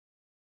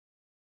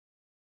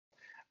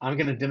I'm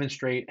going to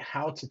demonstrate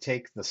how to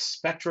take the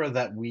spectra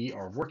that we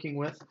are working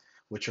with,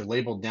 which are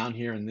labeled down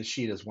here in this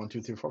sheet as 1,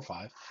 2, 3, 4,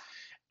 5,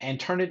 and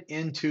turn it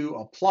into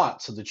a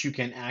plot so that you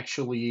can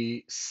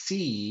actually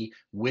see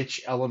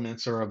which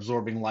elements are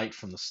absorbing light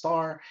from the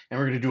star, and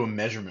we're going to do a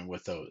measurement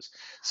with those.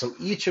 So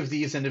each of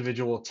these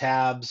individual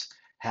tabs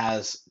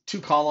has two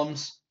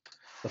columns.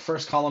 The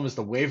first column is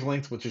the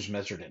wavelength, which is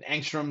measured in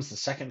angstroms. The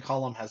second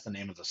column has the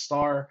name of the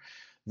star.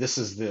 This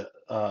is that's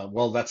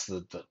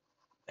the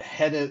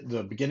head,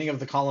 the beginning of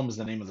the column is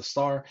the name of the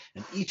star,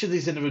 and each of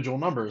these individual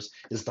numbers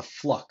is the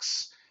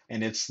flux,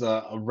 and it's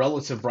the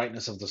relative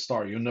brightness of the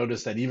star. You'll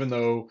notice that even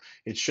though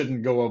it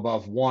shouldn't go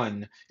above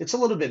 1, it's a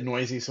little bit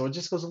noisy, so it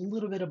just goes a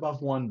little bit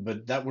above 1,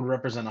 but that would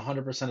represent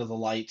 100% of the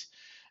light,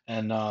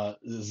 and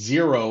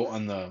 0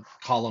 on the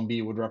column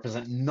B would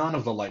represent none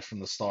of the light from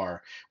the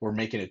star. We're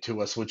making it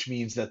to us, which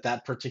means that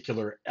that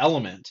particular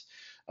element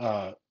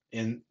uh,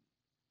 in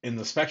in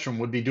the spectrum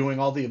would be doing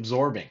all the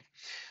absorbing.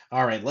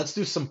 All right, let's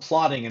do some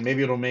plotting and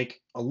maybe it'll make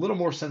a little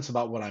more sense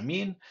about what I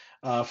mean.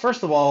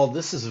 First of all,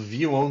 this is a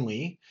view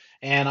only,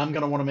 and I'm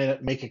going to want to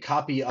make a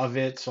copy of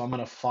it. So I'm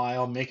going to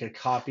file, make a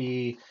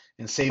copy,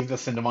 and save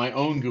this into my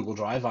own Google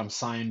Drive. I'm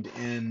signed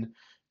in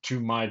to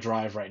my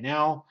drive right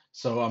now.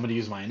 So I'm going to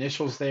use my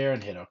initials there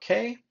and hit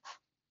OK.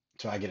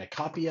 So I get a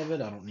copy of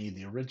it. I don't need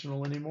the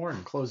original anymore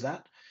and close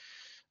that.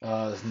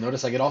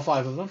 Notice I get all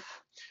 5 of them.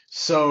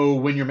 So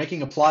when you're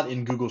making a plot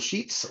in Google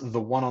Sheets, the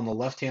one on the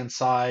left-hand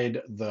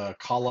side, the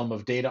column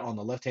of data on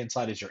the left-hand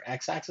side is your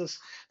x-axis.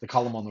 The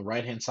column on the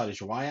right-hand side is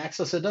your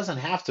y-axis. It doesn't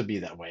have to be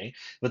that way,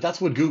 but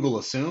that's what Google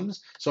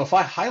assumes. So if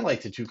I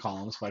highlight the two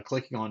columns by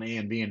clicking on A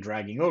and B and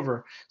dragging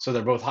over so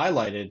they're both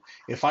highlighted,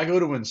 if I go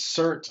to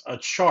insert a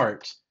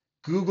chart,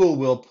 Google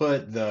will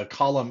put the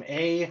column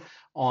A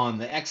on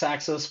the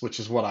x-axis, which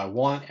is what I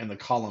want, and the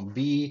column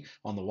B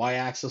on the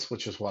y-axis,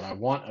 which is what I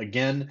want.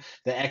 Again,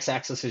 the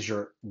x-axis is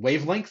your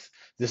wavelength.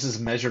 This is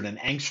measured in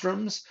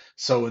angstroms.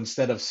 So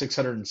instead of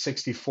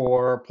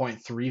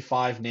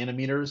 664.35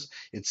 nanometers,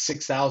 it's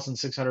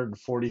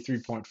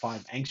 6,643.5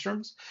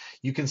 angstroms.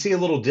 You can see a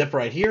little dip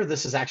right here.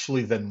 This is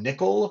actually the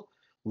nickel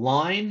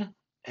line,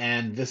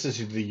 and this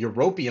is the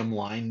europium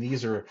line.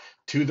 These are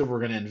two that we're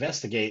going to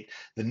investigate.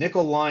 The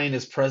nickel line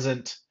is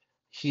present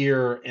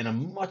here in a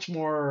much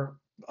more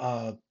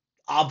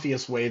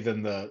obvious way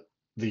than the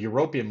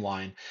europium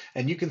line.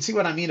 And you can see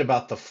what I mean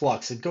about the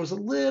flux. It goes a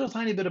little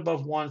tiny bit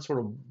above 1, sort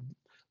of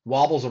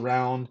wobbles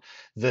around.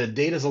 The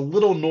data is a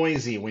little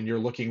noisy when you're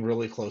looking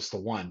really close to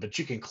 1, but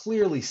you can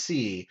clearly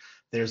see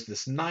there's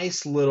this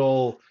nice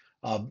little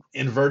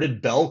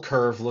inverted bell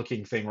curve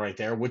looking thing right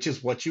there, which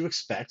is what you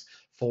expect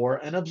for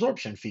an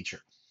absorption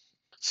feature.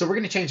 So we're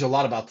going to change a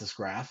lot about this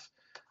graph.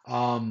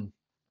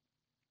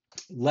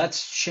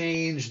 Let's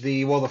change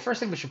the first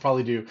thing we should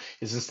probably do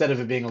is instead of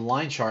it being a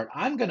line chart,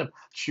 I'm going to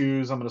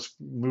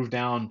move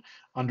down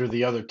under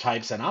the other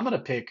types and I'm going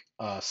to pick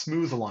a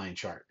smooth line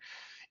chart.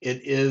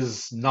 It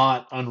is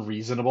not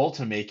unreasonable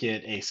to make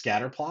it a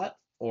scatter plot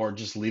or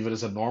just leave it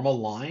as a normal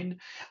line.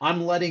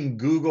 I'm letting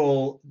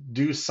Google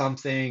do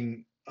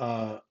something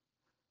kind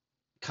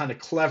of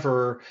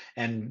clever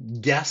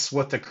and guess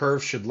what the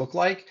curve should look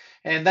like.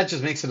 And that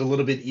just makes it a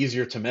little bit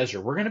easier to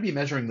measure. We're going to be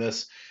measuring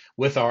this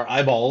with our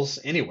eyeballs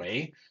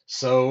anyway,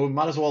 so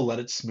might as well let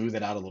it smooth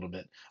it out a little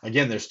bit.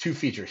 Again, there's two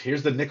features.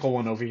 Here's the nickel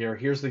one over here.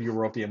 Here's the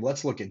europium.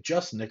 Let's look at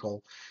just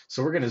nickel.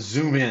 So we're going to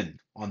zoom in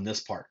on this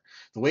part.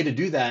 The way to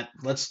do that,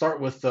 let's start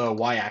with the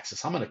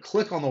y-axis. I'm going to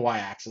click on the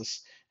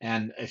y-axis,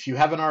 and if you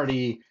haven't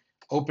already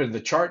opened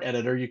the chart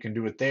editor, you can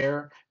do it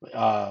there.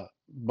 But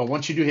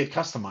once you do, hit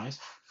customize.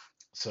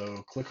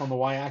 So click on the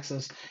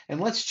y-axis, and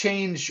let's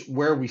change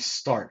where we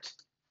start.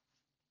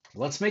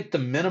 Let's make the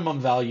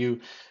minimum value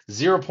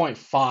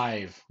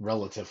 0.5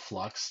 relative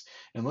flux,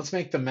 and let's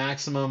make the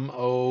maximum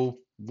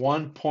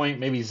 1 point,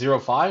 maybe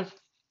 0.5.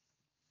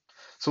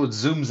 So it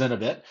zooms in a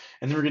bit,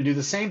 and then we're going to do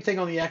the same thing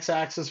on the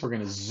x-axis. We're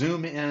going to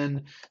zoom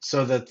in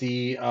so that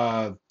the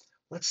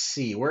let's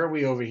see, where are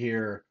we over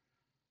here?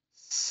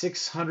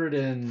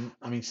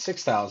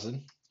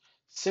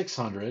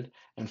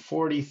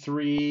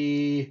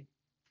 6,643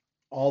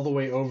 all the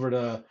way over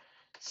to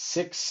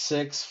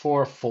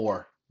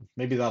 6644.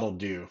 Maybe that'll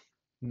do.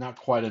 Not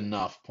quite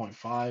enough.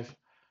 0.5.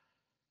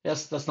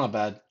 Yes, that's not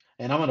bad.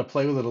 And I'm going to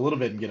play with it a little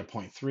bit and get a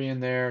 0.3 in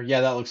there. Yeah,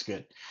 that looks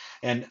good.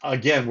 And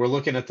again,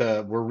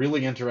 we're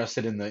really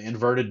interested in the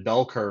inverted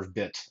bell curve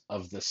bit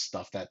of this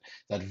stuff, that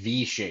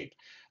V shape.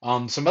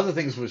 Some other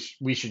things which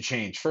we should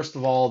change. First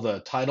of all,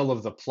 the title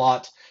of the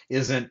plot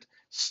isn't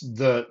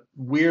the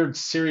weird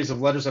series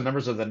of letters and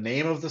numbers of the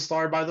name of the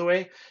star, by the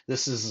way.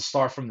 This is a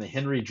star from the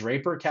Henry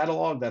Draper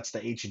catalog. That's the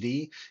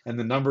HD. And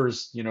the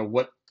numbers,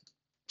 what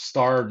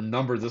star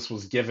number this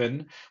was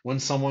given when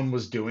someone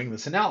was doing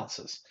this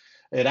analysis.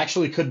 It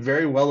actually could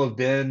very well have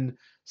been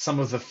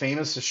some of the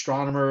famous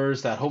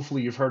astronomers that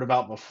hopefully you've heard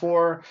about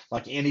before,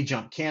 like Annie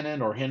Jump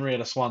Cannon or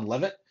Henrietta Swan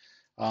Leavitt.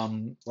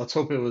 Let's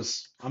hope I'm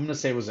going to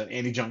say it was an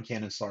Annie Jump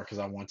Cannon star because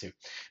I want to.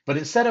 But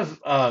instead of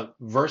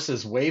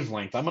versus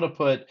wavelength, I'm going to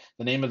put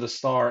the name of the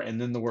star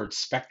and then the word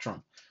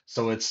spectrum.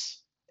 So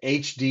it's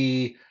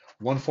HD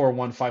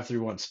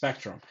 141,531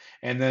 spectrum.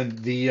 And then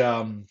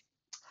the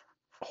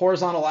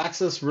horizontal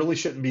axis really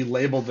shouldn't be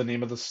labeled the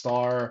name of the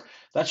star.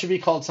 That should be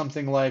called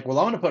something like, well,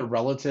 I want to put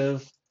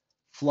relative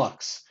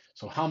flux.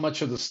 So how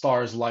much of the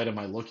star's light am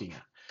I looking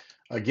at?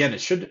 Again,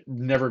 it should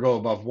never go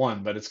above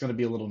 1, but it's going to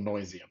be a little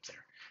noisy up there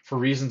for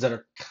reasons that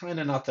are kind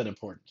of not that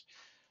important.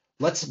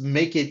 Let's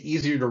make it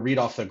easier to read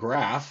off the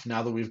graph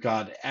now that we've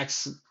got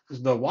X.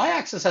 The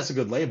y-axis has a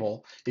good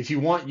label. If you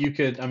want, you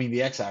could, I mean,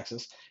 the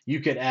x-axis, you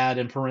could add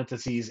in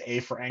parentheses A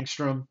for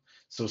angstrom,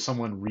 so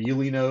someone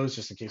really knows,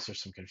 just in case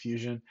there's some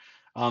confusion.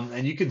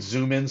 And you could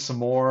zoom in some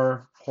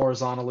more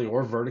horizontally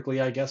or vertically,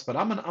 I guess, but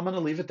I'm gonna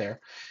leave it there.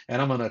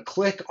 And I'm gonna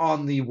click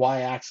on the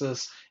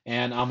y-axis,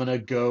 and I'm gonna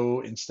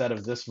go, instead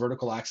of this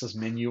vertical axis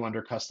menu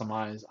under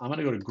customize, I'm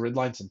gonna go to grid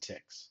lines and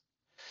ticks.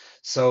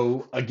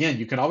 So again,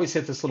 you can always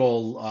hit this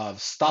little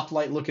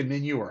stoplight looking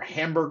menu or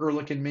hamburger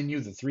looking menu,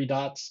 the three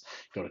dots,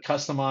 go to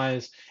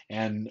customize,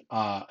 and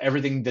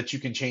everything that you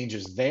can change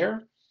is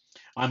there.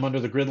 I'm under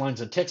the grid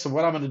lines and ticks. So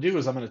what I'm going to do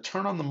is I'm going to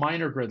turn on the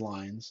minor grid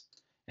lines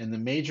and the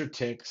major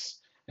ticks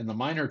and the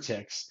minor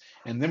ticks.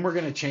 And then we're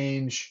going to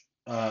change,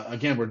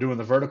 again, we're doing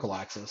the vertical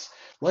axis.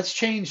 Let's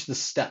change the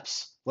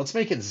steps. Let's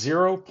make it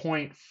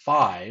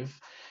 0.5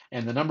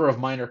 and the number of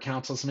minor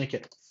counts, let's make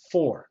it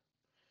 4.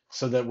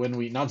 So that when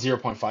we, not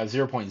 0.5,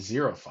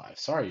 0.05,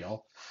 sorry,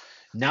 y'all.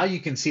 Now you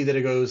can see that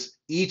it goes,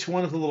 each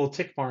one of the little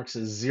tick marks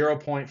is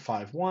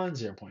 0.51,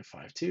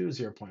 0.52,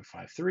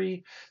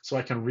 0.53. So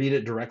I can read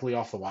it directly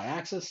off the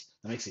y-axis.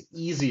 That makes it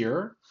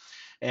easier.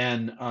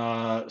 And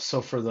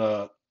so for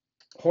the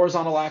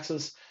horizontal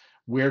axis,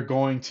 we're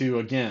going to,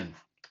 again,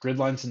 grid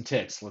lines and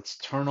ticks. Let's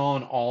turn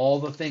on all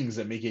the things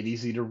that make it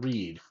easy to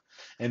read.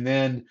 And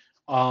then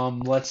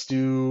let's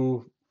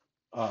do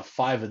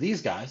 5 of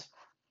these guys.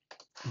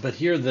 But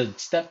here the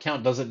step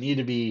count doesn't need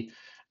to be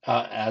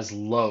as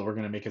low. We're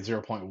going to make it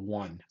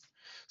 0.1.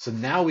 So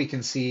now we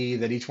can see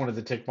that each one of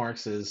the tick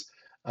marks is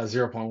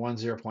 0.1,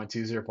 0.2,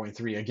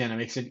 0.3. Again, it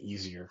makes it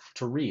easier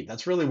to read.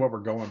 That's really what we're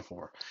going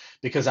for.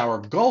 Because our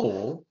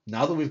goal,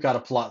 now that we've got a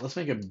plot, let's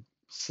make it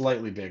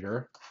slightly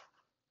bigger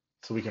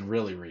so we can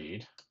really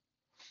read.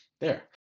 There.